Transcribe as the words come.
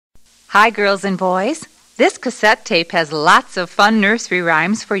Hi, girls and boys. This cassette tape has lots of fun nursery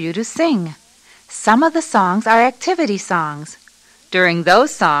rhymes for you to sing. Some of the songs are activity songs. During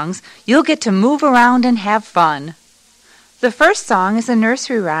those songs, you'll get to move around and have fun. The first song is a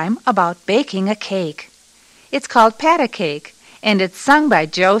nursery rhyme about baking a cake. It's called Pat a Cake, and it's sung by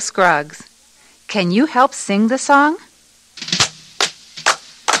Joe Scruggs. Can you help sing the song?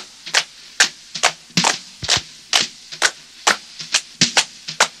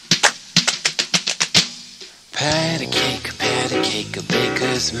 Pat a cake, a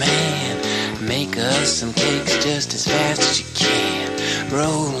baker's man. Make us some cakes just as fast as you can.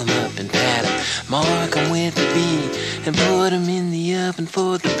 Roll 'em up and pat 'em, mark 'em with a B, and put 'em in the oven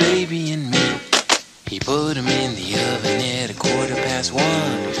for the baby and me. He put 'em in the oven at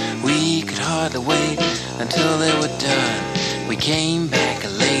 1:15. We could hardly wait until they were done. We came back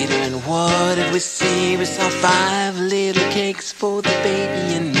later, and what did we see? We saw 5 little cakes for the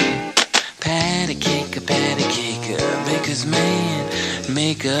baby and me. Pat a cake, a baker's man.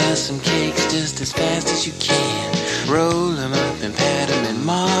 Make us some cakes just as fast as you can. Roll 'em up and pat 'em and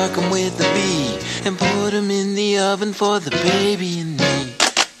mark 'em with a B, and put 'em in the oven for the baby and me.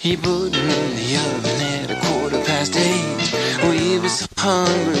 He put 'em in the oven at 8:15. We were so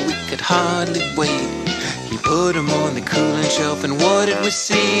hungry we could hardly wait. He put 'em on the cooling shelf, and what did we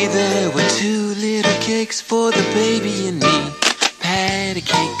see? There were 2 little cakes for the baby and me. Pat a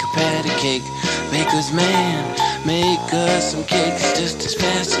cake, baker's man. Make us some cakes just as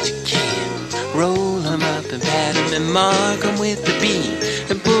fast as you can. Roll 'em up and pat 'em and mark 'em with the B,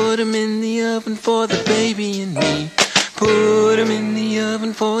 and put 'em in the oven for the baby and me. Put 'em in the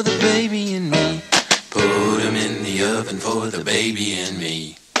oven for the baby and me. Put 'em in the oven for the baby and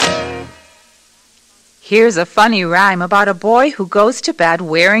me. Here's a funny rhyme about a boy who goes to bed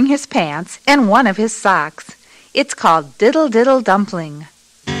wearing his pants and one of his socks. It's called Diddle Diddle Dumpling.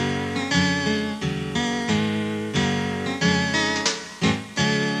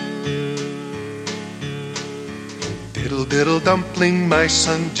 Diddle diddle dumpling, my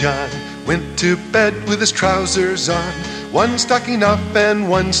son John went to bed with his trousers on, one stocking up and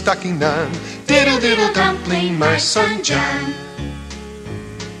one stocking on. Diddle diddle dumpling, my son John.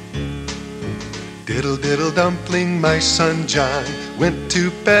 Diddle diddle dumpling, my son John went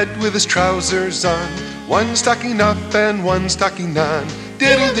to bed with his trousers on, one stocking up and one stocking on.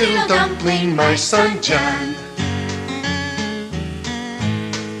 Diddle diddle dumpling, my son John.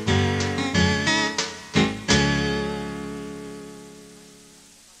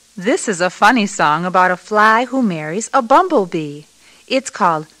 This is a funny song about a fly who marries a bumblebee. It's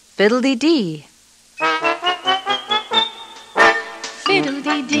called Fiddle-dee-dee.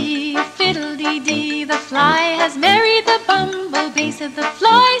 Fiddle-dee-dee, the fly has married the bumblebee. Said the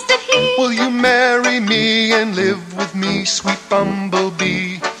fly, said he, will you marry me and live with me, sweet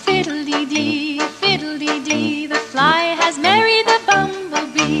bumblebee? Fiddle-dee-dee, the fly has married the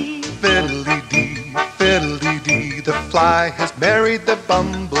bumblebee. Fiddle-dee-dee, the fly has married the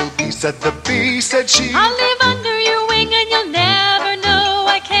bumblebee. Said the bee, said she, I'll live under your wing and you'll never know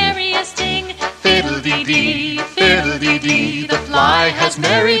I carry a sting. Fiddle-dee-dee, the fly has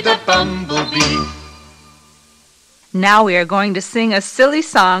married the bumblebee. Now we are going to sing a silly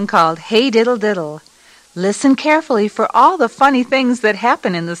song called Hey Diddle Diddle. Listen carefully for all the funny things that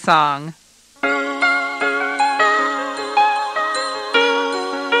happen in the song.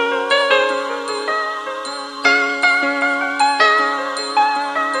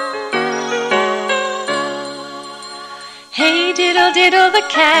 Hey diddle diddle, the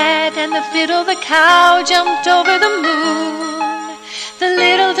cat and the fiddle, the cow jumped over the moon. The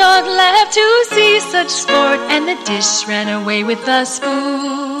little dog laughed to see such sport, and the dish ran away with the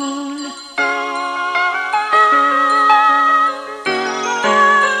spoon.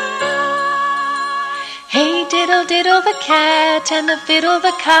 Hey diddle diddle, the cat and the fiddle,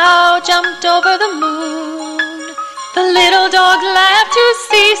 the cow jumped over the moon. The little dog laughed to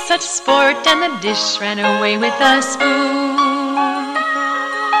see such sport, and the dish ran away with the spoon.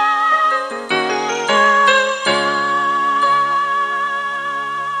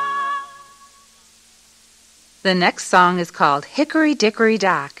 The next song is called Hickory Dickory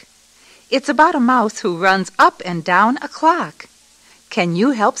Dock. It's about a mouse who runs up and down a clock. Can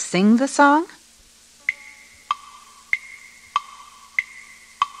you help sing the song?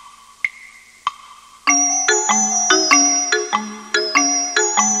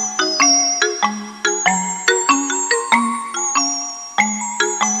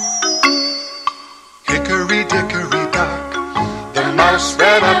 Hickory dickory dock, the mouse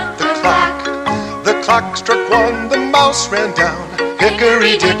ran up the clock. The clock struck 1, the mouse ran down.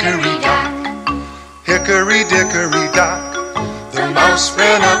 Hickory dickory dock, hickory dickory dock. The mouse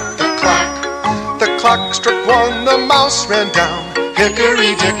ran up the clock. clock struck one, the mouse ran down.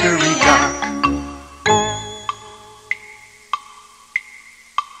 Hickory dickory dock.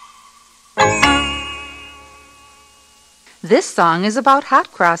 This song is about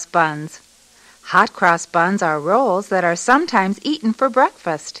hot cross buns. Hot cross buns are rolls that are sometimes eaten for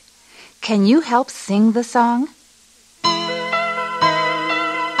breakfast. Can you help sing the song?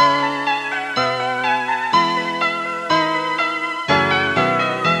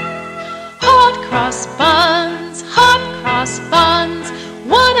 Hot cross buns,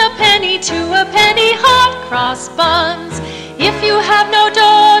 1 a penny, 2 a penny, hot cross buns. If you have no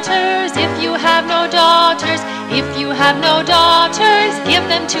daughters, if you have no daughters, if you have no daughters, give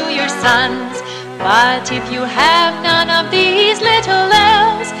them to your sons. But if you have none of these little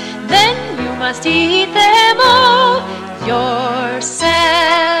elves, then you must eat them all yourselves.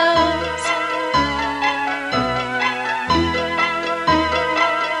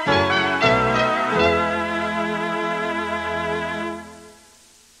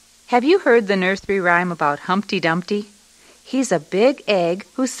 Have you heard the nursery rhyme about Humpty Dumpty? He's a big egg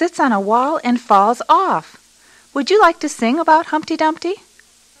who sits on a wall and falls off. Would you like to sing about Humpty Dumpty?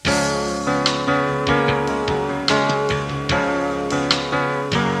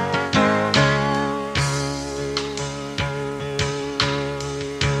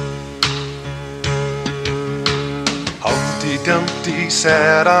 Humpty Dumpty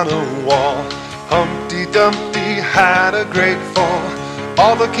sat on a wall. Humpty Dumpty had a great fall.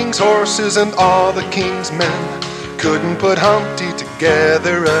 All the king's horses and all the king's men couldn't put Humpty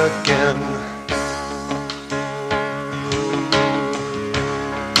together again.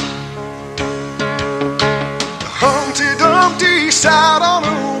 Humpty Dumpty sat on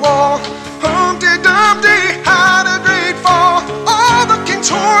a wall. Humpty Dumpty had a great fall. All the king's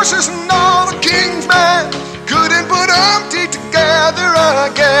horses and all the king's men couldn't put Humpty together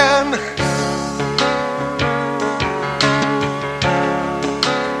again.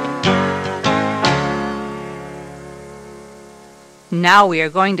 Now we are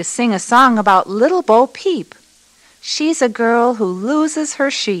going to sing a song about Little Bo Peep. She's a girl who loses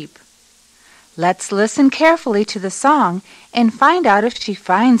her sheep. Let's listen carefully to the song and find out if she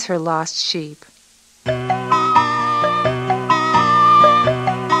finds her lost sheep. Little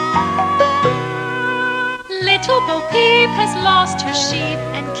Bo Peep has lost her sheep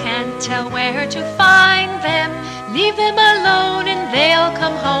and can't tell where to find them. Leave them alone and they'll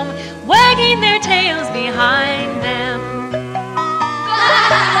come home, wagging their tails behind them.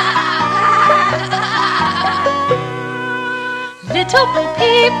 Little Bo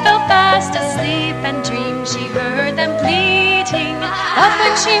Peep fell fast asleep and dreamed she heard them bleating. But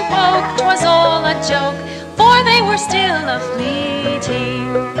when she woke, 'twas all a joke, for they were still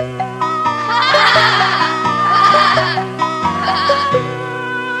a-fleeting.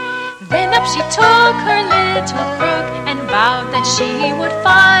 Then up she took her little crook and vowed that she would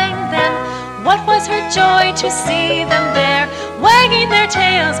find them. What was her joy to see them there, wagging their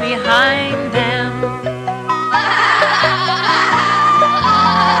tails behind them.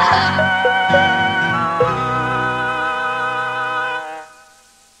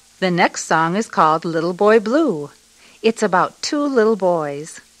 The next song is called Little Boy Blue. It's about 2 little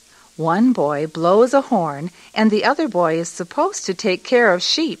boys. One boy blows a horn, and the other boy is supposed to take care of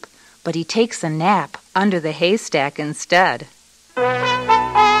sheep, but he takes a nap under the haystack instead.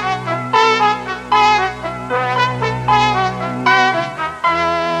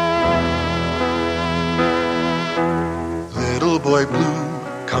 Little boy blue,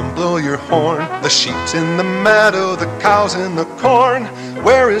 come blow your horn. The sheep's in the meadow, the cow's in the corn.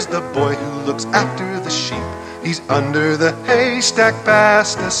 Where is the boy who looks after the sheep? He's under the haystack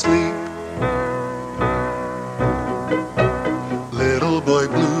fast asleep. Little boy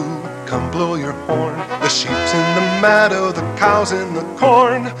blue, come blow your horn. The sheep's in the meadow, the cow's in the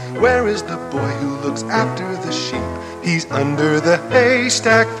corn. Where is the boy who looks after the sheep? He's under the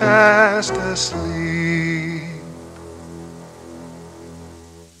haystack fast asleep.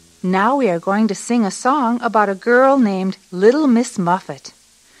 Now we are going to sing a song about a girl named Little Miss Muffet.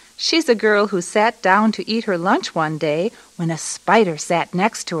 She's a girl who sat down to eat her lunch one day when a spider sat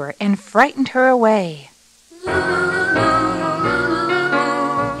next to her and frightened her away.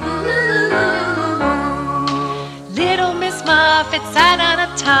 Little Miss Muffet sat on a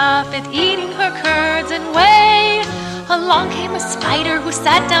tuffet, eating her curds and whey. Along came a spider who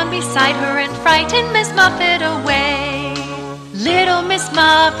sat down beside her and frightened Miss Muffet away. Little Miss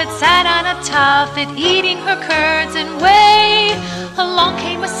Muffet sat on a tuffet, eating her curds and whey. Along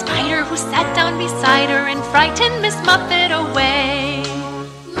came a spider who sat down beside her and frightened Miss Muffet away.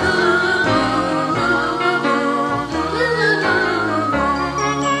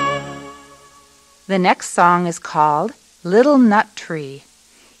 The next song is called Little Nut Tree.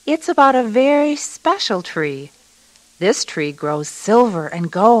 It's about a very special tree. This tree grows silver and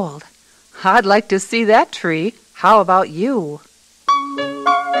gold. I'd like to see that tree. How about you?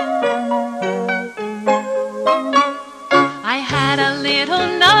 I had a little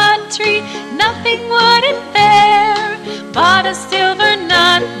nut tree, nothing wouldn't bear, but a silver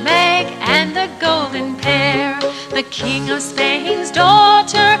nutmeg and a golden pear. The King of Spain's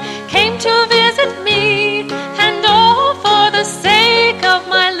daughter came to visit me, and all for the sake of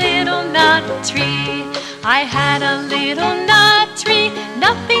my little nut tree. I had a little nut tree,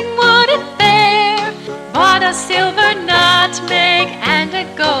 nothing wouldn't bear, but a silver nutmeg and a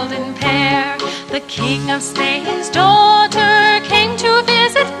golden pear. The King of Spain's daughter came to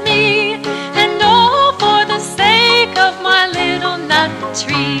visit me, and all for the sake of my little nut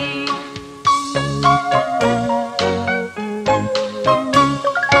tree.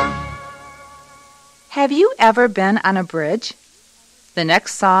 Have you ever been on a bridge? The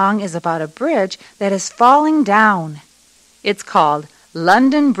next song is about a bridge that is falling down. It's called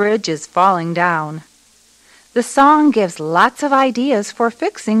London Bridge is Falling Down. The song gives lots of ideas for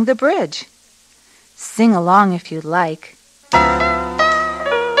fixing the bridge. Sing along if you'd like.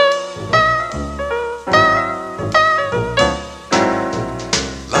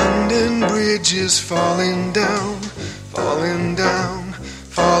 London Bridge is falling down, falling down,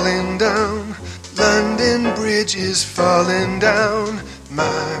 falling down. London Bridge is falling down,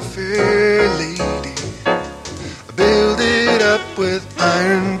 my fair lady. Build it up with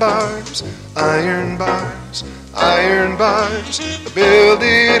iron bars, iron bars, iron bars. Build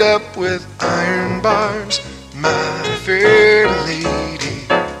it up with iron bars, my fair lady.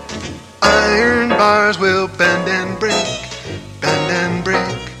 Iron bars will bend and break, bend and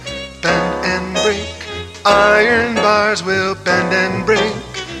break, bend and break. Iron bars will bend and break,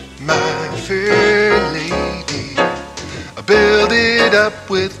 my fair lady. Build it up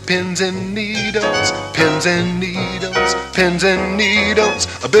with pins and needles, pins and needles, pins and needles.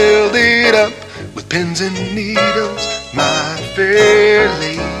 Build it up with pins and needles, my fair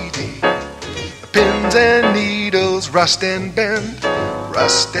lady. Pins and needles rust and bend,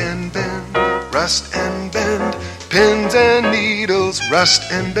 rust and bend, rust and bend. Pins and needles rust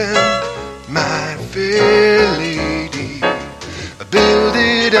and bend, my fair lady. Build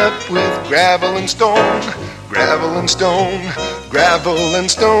it up with gravel and stone, gravel and stone, gravel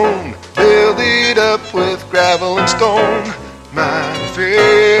and stone. Build it up with gravel and stone, my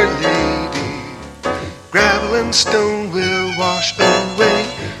fair lady. Gravel and stone will wash away,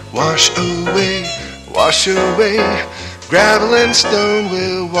 wash away, wash away. Gravel and stone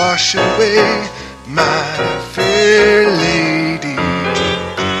will wash away, my fair lady.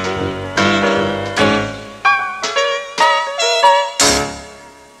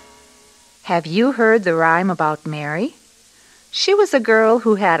 Have you heard the rhyme about Mary? She was a girl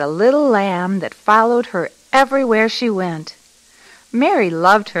who had a little lamb that followed her everywhere she went. Mary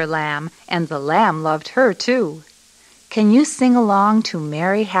loved her lamb, and the lamb loved her too. Can you sing along to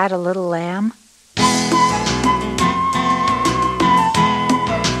Mary Had a Little Lamb?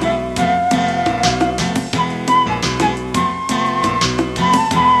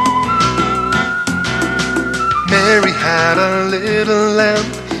 Mary had a little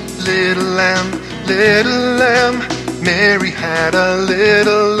lamb, little lamb, little lamb. Mary had a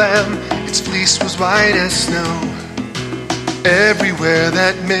little lamb, its fleece was white as snow. Everywhere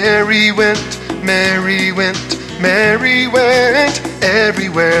that Mary went, Mary went, Mary went.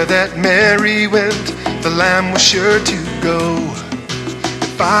 Everywhere that Mary went, the lamb was sure to go.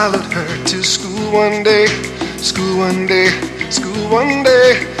 It followed her to school one day, school one day, school one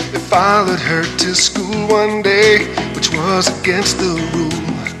day. It followed her to school one day, which was against the rule.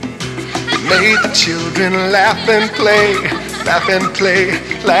 It made the children laugh and play, laugh and play,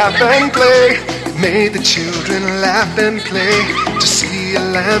 laugh and play. It made the children laugh and play to see a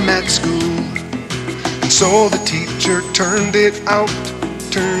lamb at school. And so the teacher turned it out,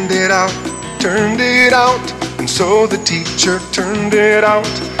 turned it out, turned it out. And so the teacher turned it out,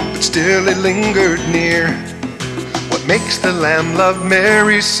 but still it lingered near. What makes the lamb love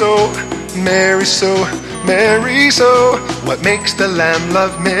Mary so, Mary so, Mary so? What makes the lamb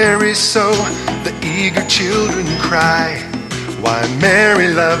love Mary so? The eager children cry. Why Mary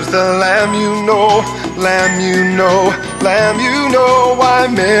loves the lamb, you know, lamb, you know, lamb, you know. Why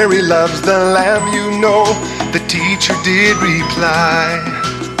Mary loves the lamb, you know, the teacher did reply.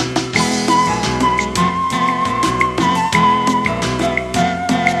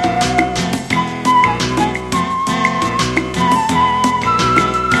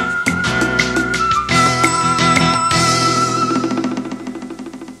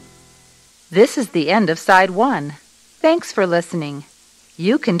 This is the end of side 1. Thanks for listening.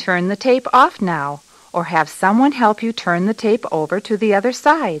 You can turn the tape off now, or have someone help you turn the tape over to the other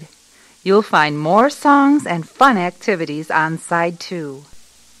side. You'll find more songs and fun activities on side 2.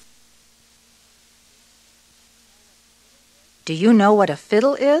 Do you know what a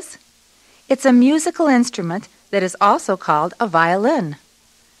fiddle is? It's a musical instrument that is also called a violin.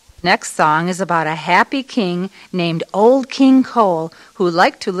 Next song is about a happy king named Old King Cole who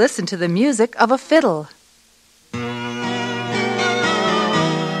liked to listen to the music of a fiddle.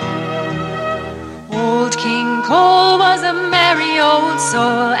 Old King Cole was a merry old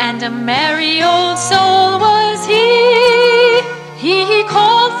soul, and a merry old soul was he. He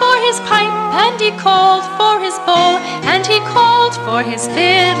called for his pipe, and he called for his bowl, and he called for his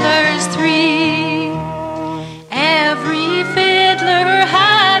fiddlers 3. Every fiddler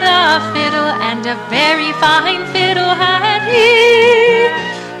had a fiddle, and a very fine fiddle had he.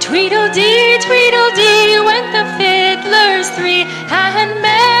 Tweedledee, tweedledee went the fiddlers 3, and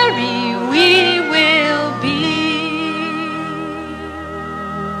merry we will be.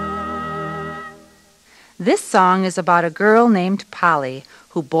 This song is about a girl named Polly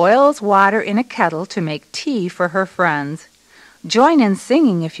who boils water in a kettle to make tea for her friends. Join in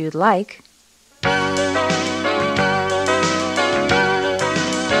singing if you'd like.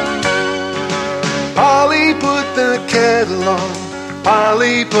 Polly put the kettle on.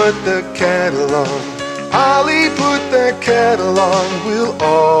 Polly put the kettle on. Polly put the kettle on. We'll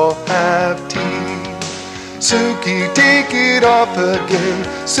all have tea. Suki, take it off again.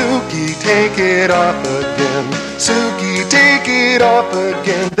 Suki, take it off again. Suki, take it off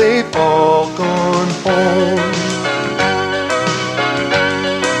again. They've all gone home.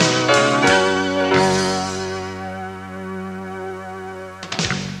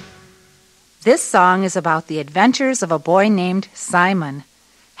 This song is about the adventures of a boy named Simon.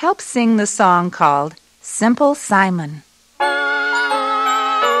 Help sing the song called Simple Simon.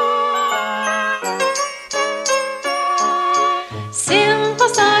 Simple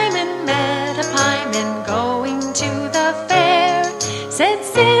Simon met a pieman going to the fair. Said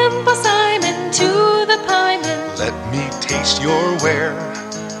Simple Simon to the pieman, Let me taste your ware.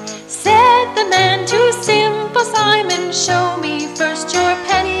 said the man to Simple Simon, show me first your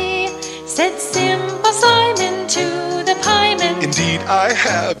penny. Said Simple Simon to the pieman, Indeed, I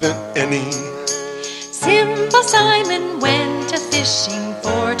haven't any. Simple Simon went a-fishing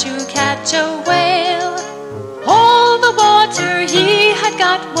for to catch a whale. All the water he had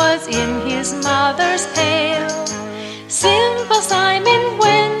got was in his mother's pail. Simple Simon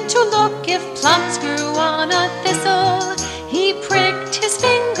went to look if plums grew on a thistle. He pricked his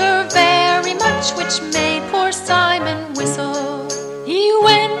finger very much, which made poor Simon whistle. He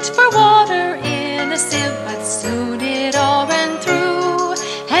went for water in a sieve, but soon it all ran through.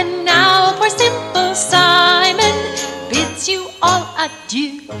 And now poor Simple Simon bids you all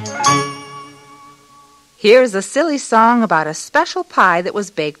adieu. Here's a silly song about a special pie that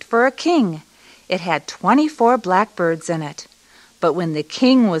was baked for a king. It had 24 blackbirds in it. But when the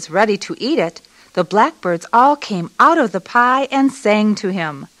king was ready to eat it, the blackbirds all came out of the pie and sang to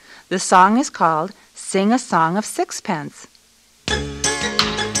him. The song is called Sing a Song of Sixpence.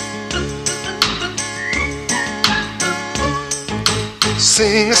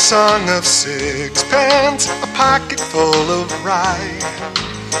 Sing a song of sixpence, a pocket full of rye.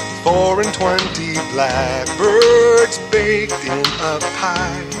 24 blackbirds baked in a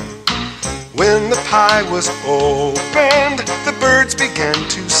pie. When the pie was opened, the birds began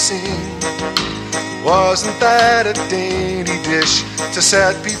to sing. Wasn't that a dainty dish to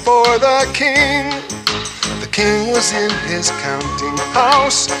set before the king? The king was in his counting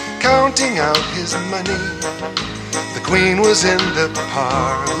house, counting out his money. The queen was in the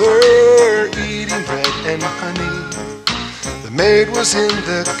parlor, eating bread and honey. The maid was in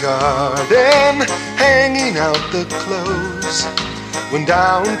the garden, hanging out the clothes. When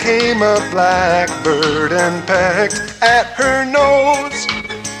down came a blackbird and pecked at her nose.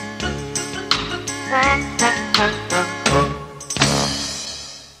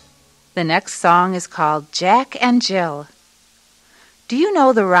 The next song is called Jack and Jill. Do you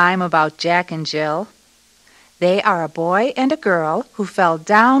know the rhyme about Jack and Jill? They are a boy and a girl who fell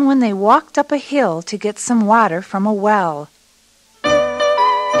down when they walked up a hill to get some water from a well.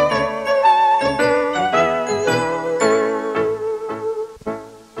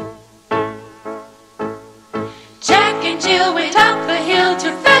 Jack and Jill went up the hill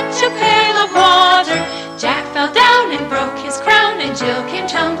to fetch a pail of water. Jack fell down and broke his crown, and Jill came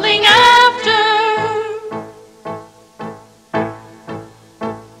tumbling after.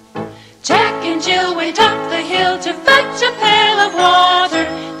 Jack and Jill went up the hill to fetch a pail of water.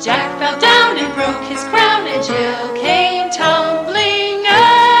 Jack fell down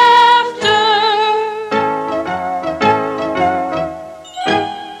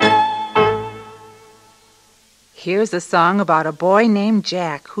is a song about a boy named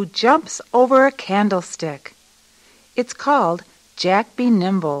Jack who jumps over a candlestick. It's called Jack Be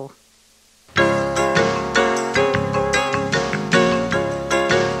Nimble.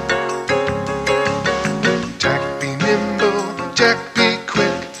 Jack be nimble, Jack be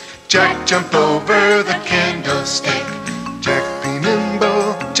quick, Jack jump over the candlestick. Jack be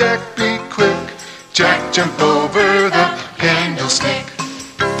nimble, Jack be quick, Jack jump over the candlestick.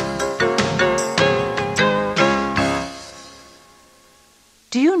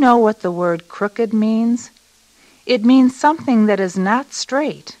 Do you know what the word crooked means? It means something that is not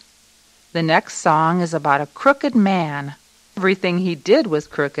straight. The next song is about a crooked man. Everything he did was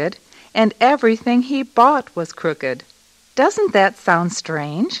crooked, and everything he bought was crooked. Doesn't that sound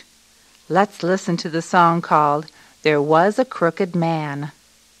strange? Let's listen to the song called There Was a Crooked Man.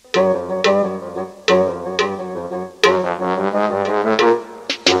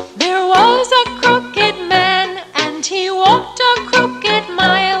 There was a crooked man, and he walked a crooked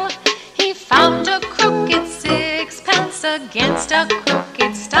mile. He found a crooked sixpence against a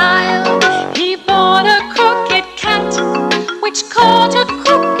crooked stile. He bought a crooked cat, which caught a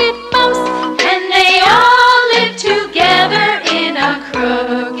crooked mouse, and they all lived together in a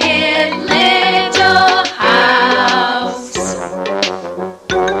crooked little house.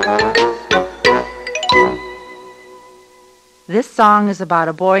 This song is about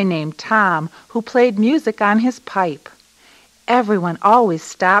a boy named Tom who played music on his pipe. Everyone always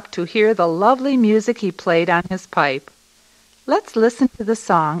stopped to hear the lovely music he played on his pipe. Let's listen to the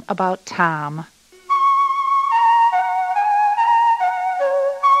song about Tom.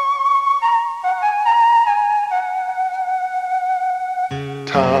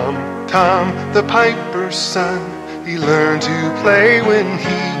 Tom, Tom, the piper's son, he learned to play when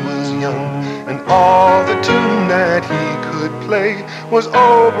he was young, and all the tune that he could play was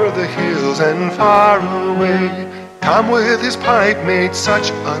over the hills and far away. Tom with his pipe made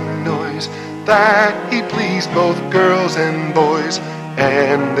such a noise that he pleased both girls and boys,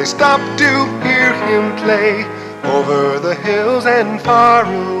 and they stopped to hear him play over the hills and far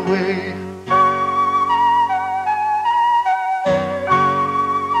away.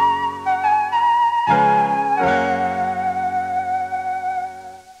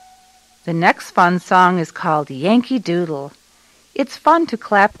 The next fun song is called Yankee Doodle. It's fun to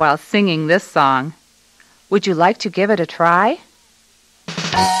clap while singing this song. Would you like to give it a try?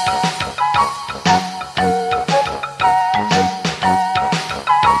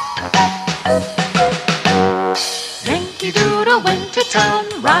 Yankee Doodle went to town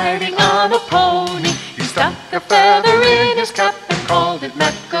riding on a pony. He stuck a feather in his cap and called it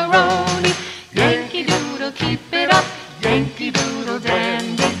macaroni. Yankee Doodle, keep it up, Yankee Doodle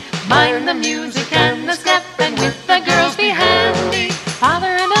dandy. Mind the music and the step, and with the girls be handy. Father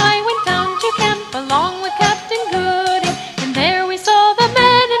and I went down to camp along with Captain Goody, and there we saw the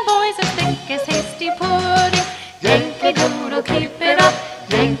men and boys as thick as hasty pudding. Yankee Doodle, keep it up,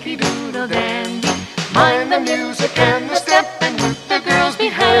 Yankee Doodle dandy. Mind the music and the step, and with the girls be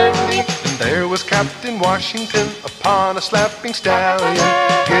handy. And there was Captain Washington upon a slapping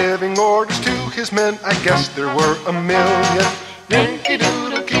stallion, giving orders to his men, I guess there were a million. Yankee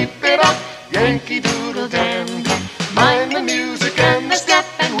Doodle, keep it up, Yankee Doodle dandy. Mind the music and the step,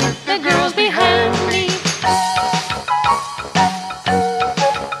 and with the girls be handy.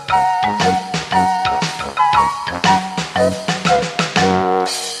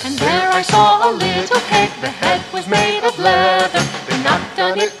 And there I saw a little peg, the head was made of leather. They knocked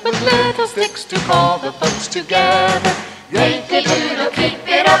on it with little sticks to call the folks together. Yankee Doodle, keep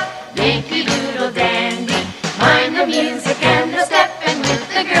it up, Yankee Doodle dandy. Mind the music and the step, and with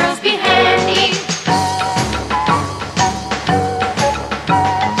the girls be handy.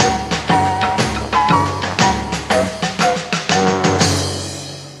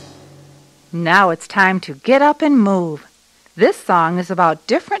 Now it's time to get up and move. This song is about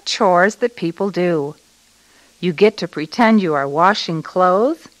different chores that people do. You get to pretend you are washing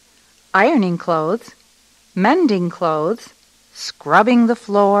clothes, ironing clothes, mending clothes, scrubbing the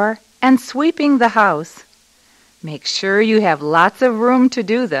floor, and sweeping the house. Make sure you have lots of room to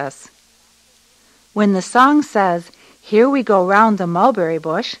do this. When the song says, "Here we go round the mulberry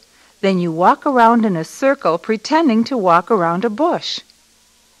bush," then you walk around in a circle pretending to walk around a bush.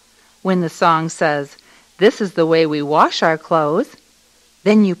 When the song says, "This is the way we wash our clothes,"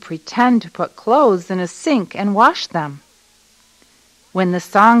 then you pretend to put clothes in a sink and wash them. When the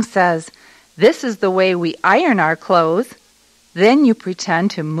song says, "This is the way we iron our clothes," then you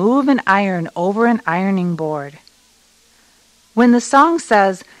pretend to move an iron over an ironing board. When the song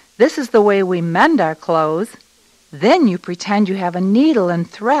says, "This is the way we mend our clothes," then you pretend you have a needle and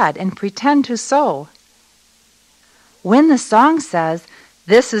thread and pretend to sew. When the song says,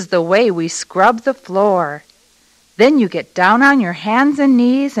 "This is the way we scrub the floor," then you get down on your hands and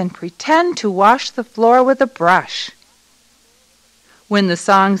knees and pretend to wash the floor with a brush. When the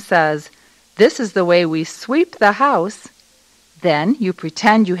song says, "This is the way we sweep the house," then you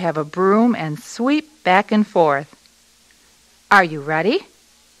pretend you have a broom and sweep back and forth. Are you ready?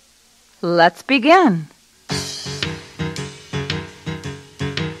 Let's begin.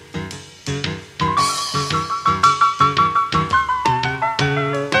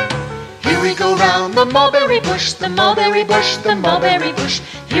 Here we go round the mulberry bush, the mulberry bush, the mulberry bush.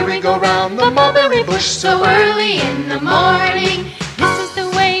 Here we go round the mulberry bush so early in the morning. This is the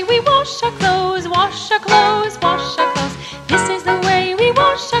way we wash our clothes, wash our clothes, wash our clothes. This is the way we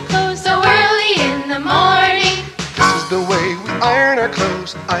wash our clothes so early in the morning. This is the way we iron our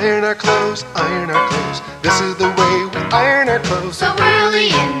clothes, iron our clothes, iron our clothes. This is the way we iron our clothes So early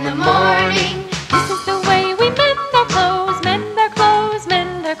in the morning. This is the way we mend our clothes, mend our clothes,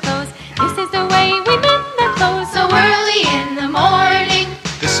 mend our clothes. This is the way we mend our clothes so early in the morning.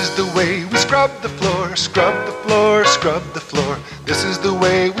 This is the way we scrub the floor, scrub the floor, scrub the floor. This is the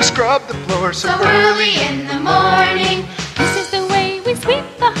way we scrub the floor so early in the morning. This is the way we sweep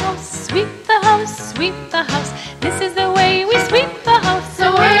the house, sweep the house, sweep the house. This is the way we sweep the house so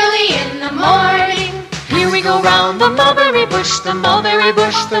early in the morning. Here we go round the mulberry bush, the mulberry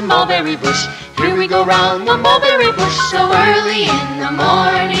bush, the mulberry bush. Here we go round the mulberry bush So early in the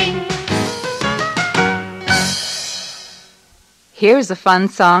morning. Here's a fun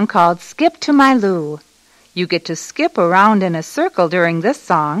song called "Skip to My Lou." You get to skip around in a circle during this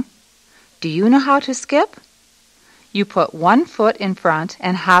song. Do you know how to skip? You put one foot in front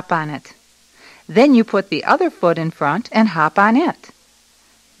and hop on it. Then you put the other foot in front and hop on it.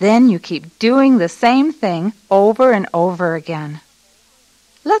 Then you keep doing the same thing over and over again.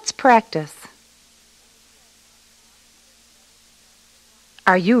 Let's practice.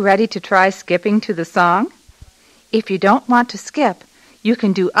 Are you ready to try skipping to the song? If you don't want to skip, you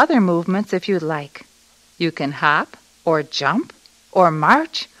can do other movements if you'd like. You can hop, or jump, or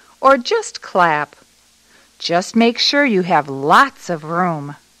march, or just clap. Just make sure you have lots of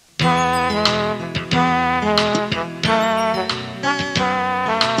room.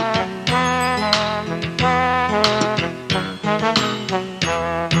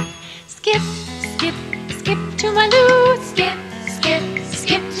 Skip, skip, skip to my loo. Skip, skip,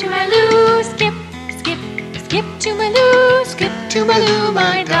 skip to my loo. Skip, skip, skip to my loo. Skip to my loo,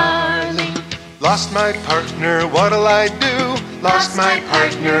 my darling. Lost my partner, what'll I do? Lost my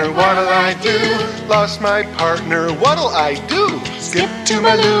partner, what'll I do? Lost my partner, what'll I do? Skip to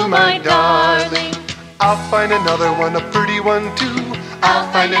my loo, my darling. I'll find another one, a pretty one too. I'll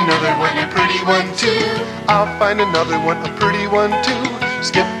find another one, a pretty one too. I'll find another one, a pretty one too.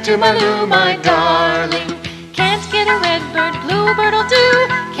 Skip to my loo, my darling. Can't get a red bird, bluebird'll do.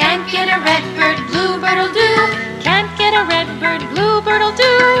 Can't get a red bird, bluebird'll do. Can't get a red bird, bluebird'll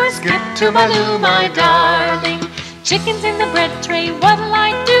do. Skip to my loo, my darling. Chickens in the bread tray, what'll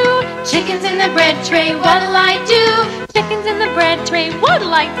I do? Chickens in the bread tray, what'll I do? Chickens in the bread tray,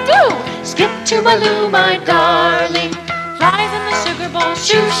 what'll I do? Skip to my loo, my darling. Flies in the sugar bowl,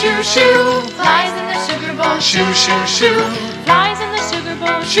 shoo, shoo, shoo. Flies in the sugar bowl, Shoo, shoo, shoo. Flies in the sugar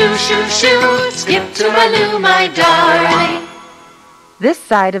bowl, Shoo, shoo, shoo. Skip to my loo, my darling. This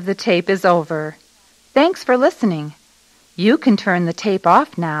side of the tape is over. Thanks for listening. You can turn the tape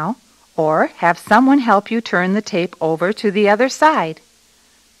off now, or have someone help you turn the tape over to the other side.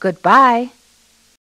 Goodbye.